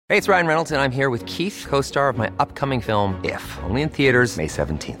Hey, it's Ryan Reynolds, and I'm here with Keith, co-star of my upcoming film, If, only in theaters May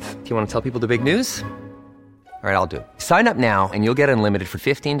 17th. Do you want to tell people the big news? All right, I'll do it. Sign up now and you'll get unlimited for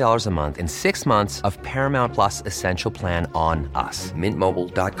 $15 a month and 6 months of Paramount Plus Essential Plan on us.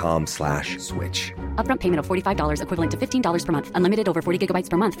 MintMobile.com/switch. Upfront payment of $45 equivalent to $15 per month. Unlimited over 40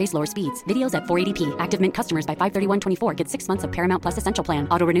 gigabytes per month. Face lower speeds. Videos at 480p. Active Mint customers by 531.24 get 6 months of Paramount Plus Essential Plan.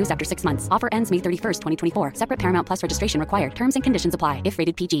 Auto renews after 6 months. Offer ends May 31st, 2024. Separate Paramount Plus registration required. Terms and conditions apply if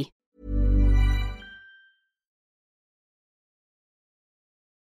rated PG.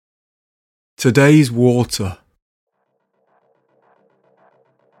 Today's water.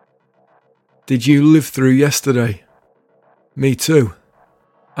 Did you live through yesterday? Me too.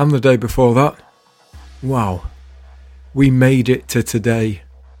 And the day before that. Wow. We made it to today.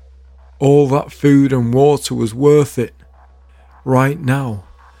 All that food and water was worth it. Right now,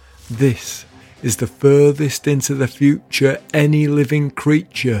 this is the furthest into the future any living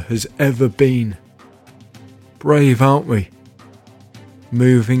creature has ever been. Brave, aren't we?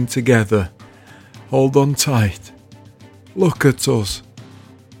 Moving together. Hold on tight. Look at us.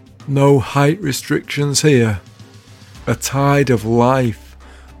 No height restrictions here. A tide of life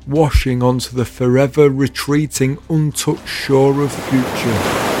washing onto the forever retreating untouched shore of future.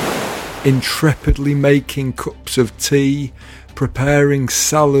 Intrepidly making cups of tea, preparing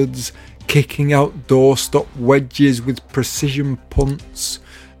salads, kicking out doorstop wedges with precision punts.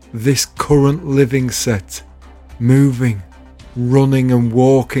 This current living set, moving, running and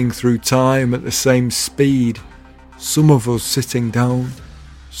walking through time at the same speed. Some of us sitting down,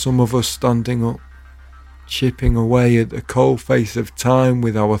 some of us standing up, chipping away at the coalface of time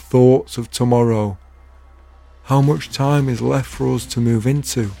with our thoughts of tomorrow. How much time is left for us to move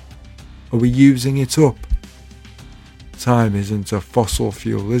into? Are we using it up? Time isn't a fossil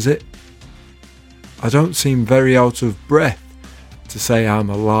fuel, is it? I don't seem very out of breath to say I'm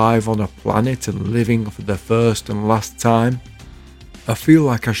alive on a planet and living for the first and last time. I feel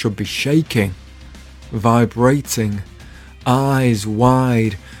like I should be shaking, vibrating, eyes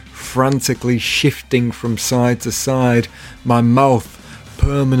wide, frantically shifting from side to side, my mouth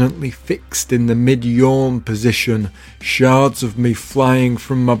permanently fixed in the mid-yawn position, shards of me flying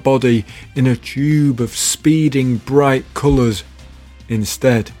from my body in a tube of speeding bright colours.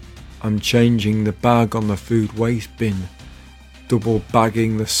 Instead, I'm changing the bag on the food waste bin, double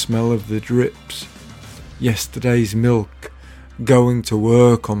bagging the smell of the drips. Yesterday's milk, going to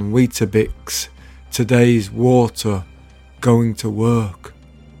work on Weetabix. Today's water, going to work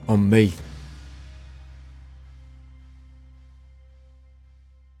on me.